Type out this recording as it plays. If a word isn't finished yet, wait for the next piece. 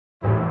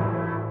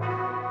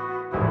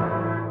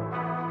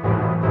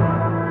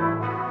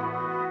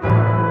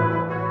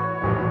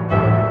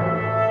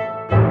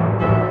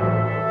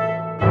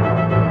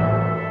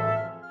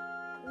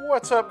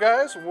What's up,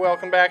 guys?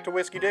 Welcome back to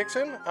Whiskey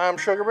Dixon. I'm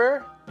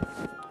Sugarbear.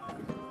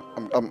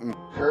 I'm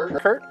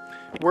Curt.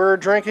 We're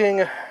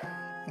drinking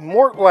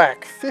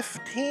Mortlach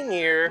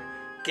 15-year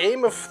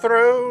Game of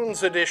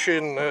Thrones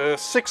edition,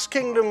 Six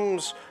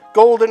Kingdoms,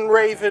 Golden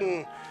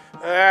Raven,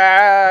 you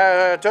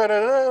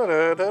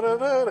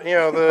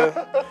know,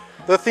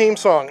 the theme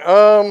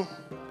song.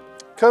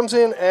 Comes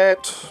in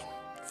at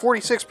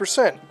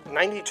 46%,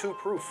 92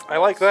 proof. I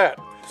like that.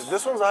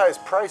 This one's the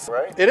highest price,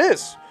 right? It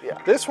is. Yeah.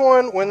 This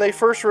one, when they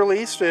first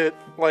released it,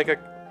 like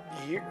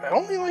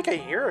only like a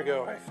year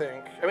ago, I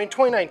think. I mean,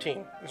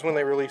 2019 is when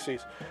they released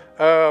these.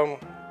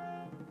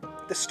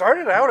 This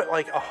started out at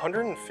like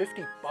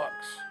 150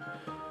 bucks.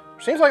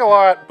 Seems like a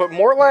lot, but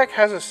Mortlach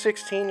has a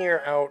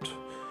 16-year out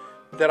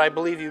that I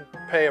believe you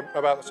pay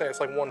about the same. It's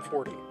like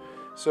 140.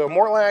 So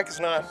Mortlach is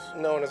not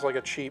known as like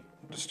a cheap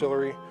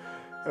distillery.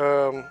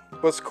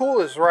 What's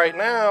cool is right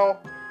now,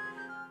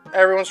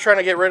 everyone's trying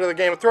to get rid of the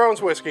Game of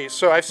Thrones whiskey.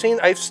 So I've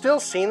still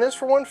seen this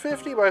for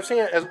 150, but I've seen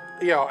it as,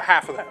 you know,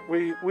 half of that.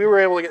 We were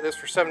able to get this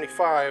for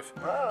 75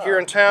 here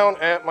in town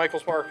at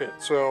Michael's Market.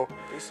 So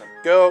Decent.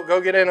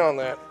 Go get in on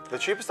that. The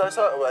cheapest I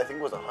saw, I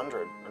think, was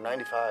 100 or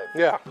 95.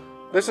 Yeah,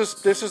 this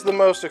is the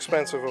most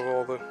expensive of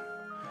all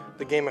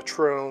the Game of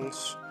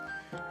Thrones.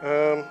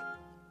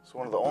 It's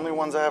one of the only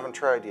ones I haven't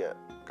tried yet.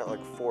 Got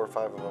like 4 or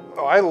 5 of them.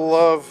 Oh, I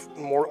love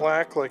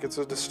Mortlach. Like, it's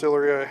a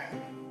distillery.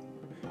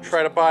 I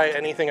try to buy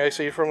anything I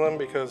see from them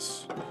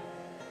because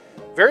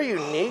very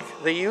unique.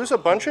 They use a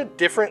bunch of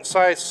different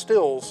size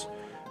stills,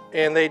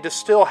 and they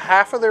distill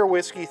half of their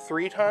whiskey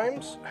 3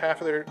 times,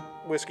 half of their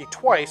whiskey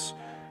twice,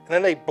 and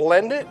then they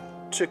blend it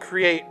to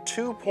create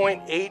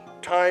 2.8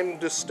 time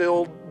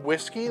distilled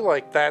whiskey.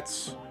 Like,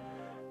 that's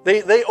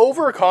they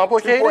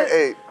overcomplicate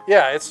it. 2.8.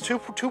 Yeah, it's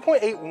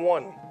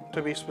 2.81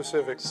 to be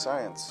specific.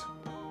 Science.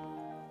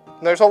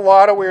 And there's a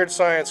lot of weird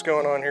science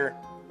going on here.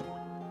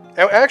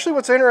 And actually,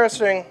 what's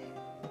interesting,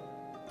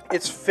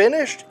 it's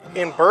finished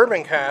in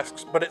bourbon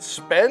casks, but it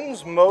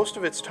spends most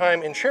of its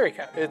time in sherry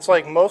casks. It's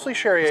like mostly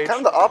sherry aged. It's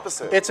kind of the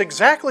opposite. It's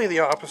exactly the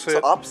opposite.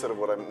 It's the opposite of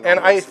what I'm. And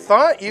I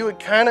thought you would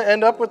kind of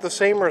end up with the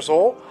same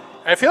result.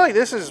 I feel like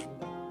this is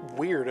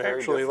weird,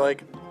 actually.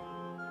 Like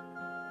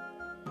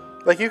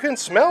you can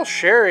smell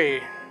sherry.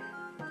 It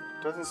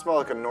doesn't smell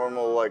like a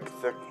normal, like,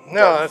 thick.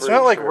 No, it's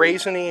not like sherry.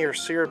 raisiny or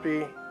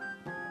syrupy.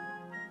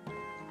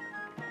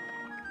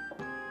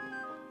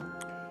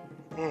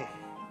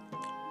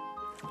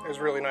 It's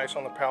really nice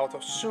on the palate,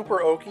 though. Super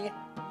oaky.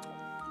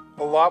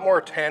 A lot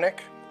more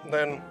tannic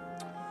than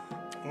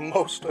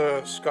most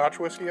Scotch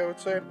whiskey, I would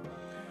say. A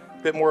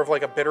bit more of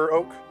like a bitter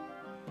oak.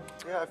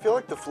 Yeah, I feel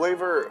like the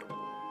flavor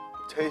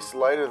tastes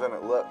lighter than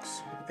it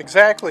looks.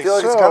 Exactly. I feel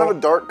like it's kind of a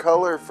dark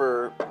color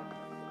for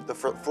the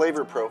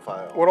flavor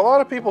profile. What a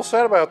lot of people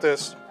said about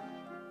this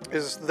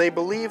is they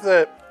believe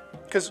that,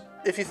 because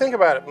if you think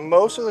about it,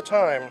 most of the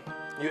time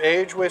you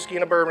age whiskey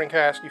in a bourbon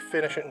cask, you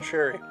finish it in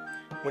sherry.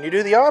 When you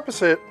do the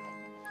opposite,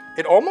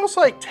 it almost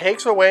like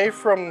takes away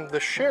from the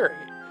sherry.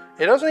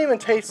 It doesn't even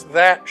taste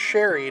that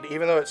sherried,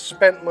 even though it's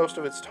spent most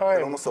of its time.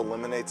 It almost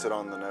eliminates it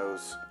on the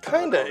nose.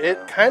 Kinda.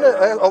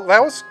 That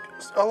was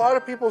a lot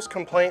of people's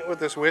complaint with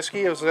this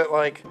whiskey, is that,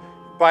 like,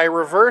 by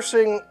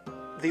reversing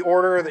the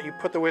order that you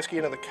put the whiskey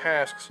into the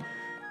casks,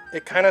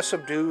 it kind of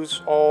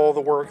subdues all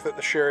the work that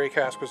the sherry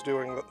cask was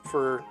doing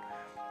for,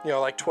 you know,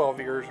 like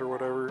 12 years or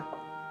whatever.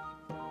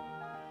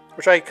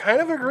 Which I kind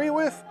of agree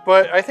with,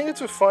 but I think it's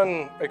a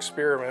fun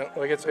experiment.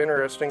 Like, it's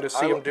interesting to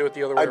see them do it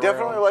the other way around. I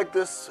definitely like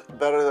this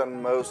better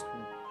than most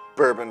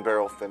bourbon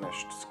barrel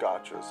finished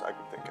scotches I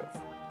can think of.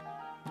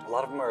 A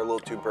lot of them are a little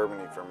too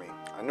bourbony for me.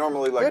 I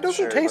normally like. It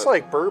doesn't taste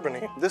like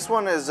bourbony. This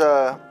one is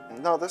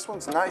no, this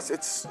one's nice.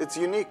 It's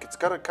unique. It's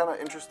got a kind of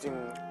interesting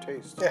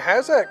taste. It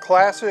has that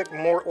classic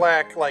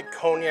Mortlach, like,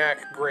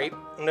 cognac grape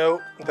note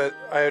that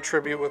I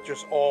attribute with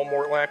just all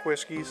Mortlach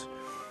whiskeys.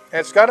 And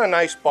it's got a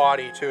nice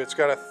body, too. It's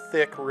got a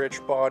thick,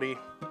 rich body.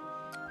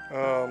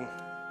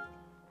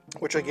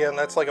 Which, again,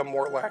 that's like a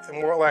Mortlach.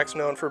 And Mortlach's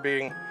known for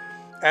being,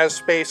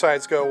 as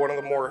Speysides go, one of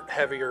the more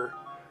heavier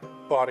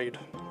bodied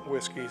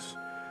whiskeys.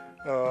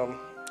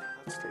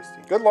 That's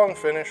tasty. Good long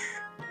finish.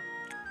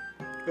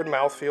 Good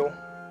mouthfeel.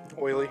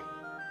 Oily.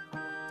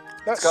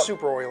 Not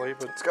super oily,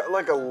 but it's got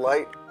like a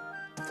light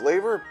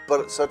flavor, but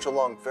it's such a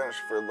long finish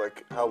for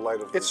like how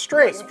light of it's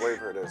strange. Nice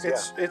flavor it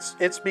is.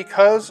 It's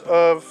because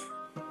of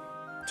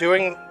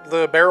doing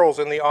the barrels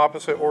in the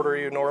opposite order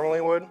you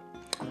normally would.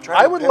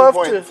 I would love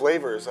to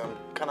flavors. I'm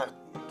kind of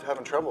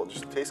having trouble. It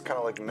just tastes kind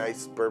of like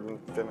nice bourbon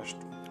finished.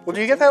 Well,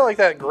 do you get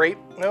that grape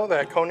note,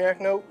 that cognac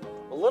note?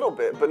 A little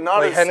bit, but not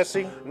like as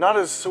Hennessy? Not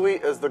as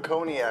sweet as the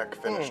cognac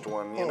finished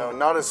one. You know,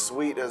 not as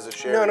sweet as a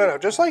sherry. No.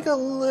 Just like a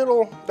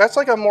little. That's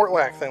like a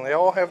Mortlach thing. They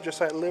all have just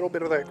that little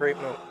bit of that grape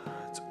note.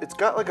 It's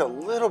got like a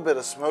little bit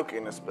of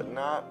smokiness, but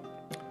not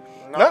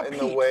in peat.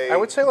 The way. I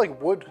would say like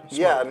wood smoke.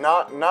 Yeah,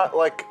 not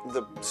like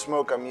the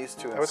smoke I'm used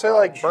to. I would say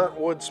like burnt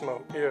wood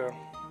smoke. Yeah,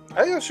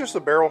 I think it's just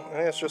the barrel. I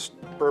think it's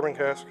just bourbon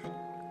cask.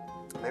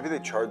 Maybe they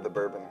charred the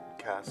bourbon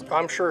cask.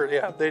 I'm sure,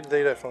 yeah, they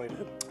definitely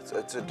did.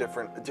 It's a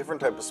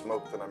different type of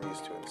smoke than I'm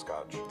used to in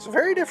Scotch. It's a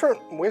very different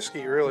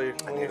whiskey, really,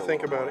 when you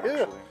think about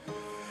it.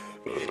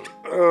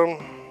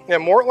 Yeah. Yeah,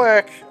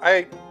 Mortlach,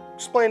 I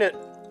explained it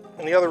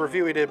in the other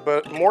review we did,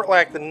 but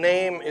Mortlach, the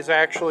name is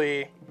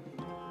actually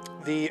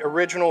the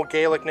original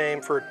Gaelic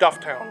name for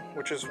Dufftown,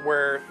 which is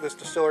where this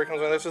distillery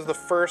comes in. This is the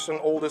first and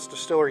oldest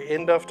distillery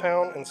in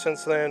Dufftown, and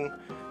since then,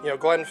 you know,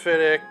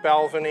 Glenfiddich,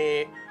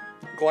 Balvenie,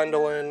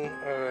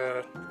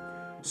 Glendalough,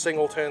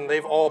 Singleton,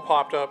 they've all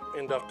popped up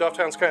in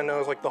Dufftown's kind of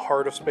known as like the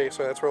heart of space,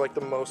 so that's where like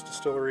the most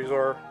distilleries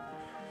are.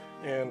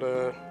 And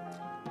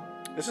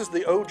this is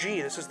the OG,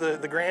 this is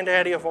the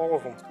granddaddy of all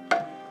of them.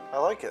 I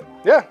like it.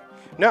 Yeah.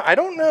 Now, I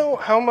don't know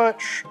how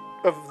much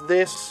of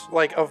this,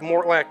 like, of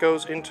Mortlach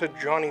goes into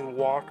Johnny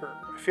Walker.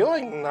 I feel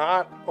like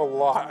not a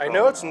lot. I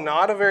know it's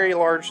not a very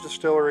large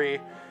distillery,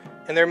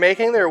 and they're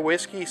making their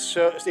whiskey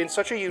in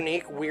such a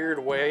unique, weird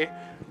way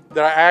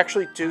that I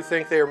actually do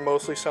think they are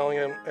mostly selling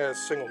them as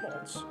single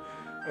malts.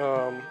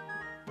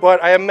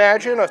 But I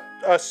imagine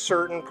a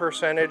certain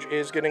percentage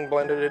is getting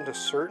blended into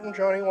certain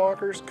Johnny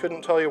Walkers.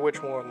 Couldn't tell you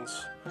which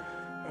ones.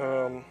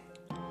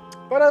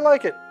 But I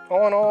like it,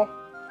 all in all.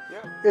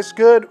 Yeah. It's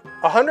good.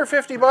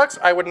 150 bucks,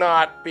 I would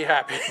not be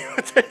happy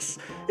with this.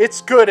 It's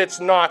good,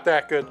 it's not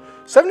that good.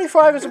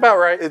 75 is about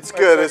right. It's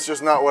good, it's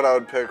just not what I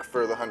would pick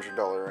for the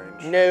 $100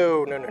 range.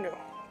 No.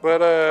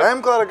 But I am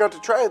glad I got to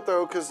try it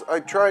though, because I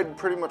tried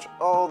pretty much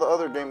all the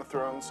other Game of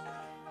Thrones.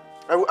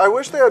 I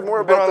wish they had more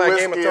about the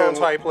whiskey Game of Thrones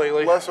hype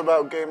lately. less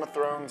about Game of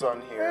Thrones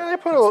on here. Yeah,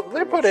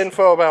 they put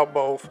info about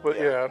both, but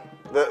yeah.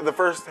 The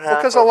first half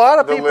because a lot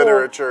of the people,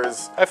 literature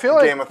is I feel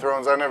like, Game of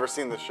Thrones. I've never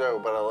seen the show,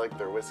 but I like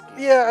their whiskey.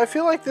 Yeah, I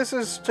feel like this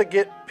is to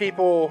get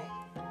people,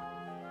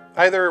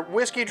 either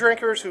whiskey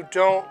drinkers who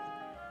don't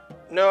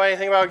know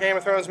anything about Game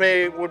of Thrones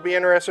would be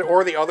interested,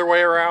 or the other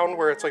way around,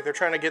 where it's like they're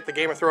trying to get the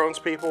Game of Thrones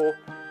people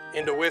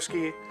into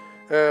whiskey.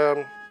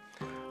 I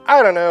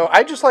don't know.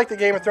 I just like the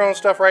Game of Thrones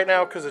stuff right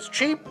now because it's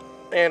cheap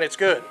and it's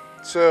good.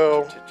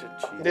 So,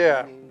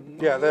 yeah.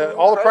 Yeah,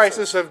 all the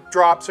prices have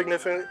dropped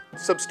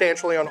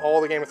substantially on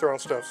all the Game of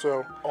Thrones stuff.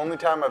 So only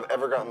time I've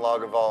ever gotten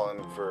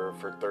Lagavulin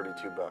for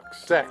 32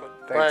 bucks. Exactly.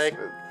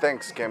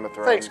 Thanks, Game of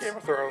Thrones. Thanks, Game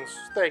of Thrones.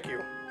 Thank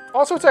you.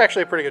 Also, it's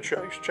actually a pretty good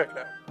show. You should check it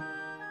out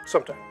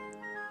sometime.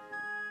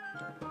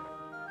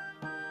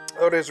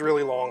 Oh, it is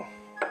really long.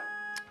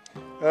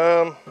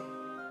 I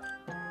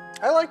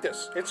like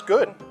this. It's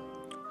good.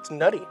 It's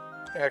nutty,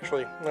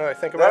 actually. Now that I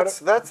think about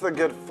it. That's the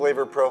good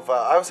flavor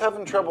profile. I was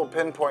having trouble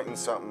pinpointing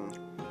something.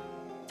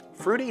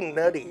 Fruity,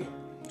 nutty,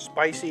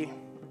 spicy.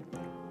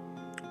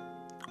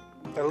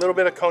 A little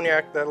bit of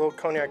cognac, that little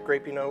cognac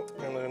grapey note,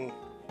 and then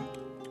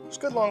it's a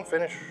good long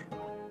finish.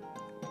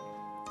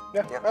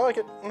 Yeah, I like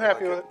it. I'm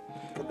happy with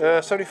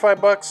it. 75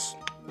 bucks.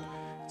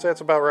 I'd say that's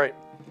about right.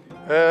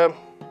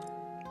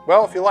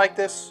 Well, if you like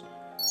this,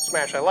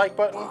 smash that like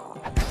button.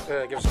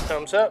 Give us a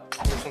thumbs up.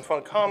 Leave some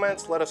fun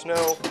comments. Let us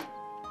know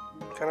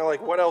kind of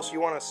like what else you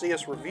want to see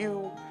us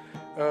review.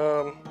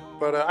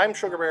 But I'm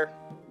Sugarbear.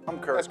 I'm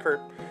Curt. That's Curt.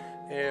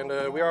 And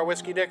we are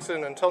Whiskey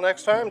Dixon. Until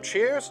next time,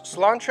 cheers,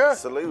 sláinte.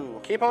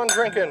 Salute. Keep on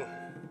drinking.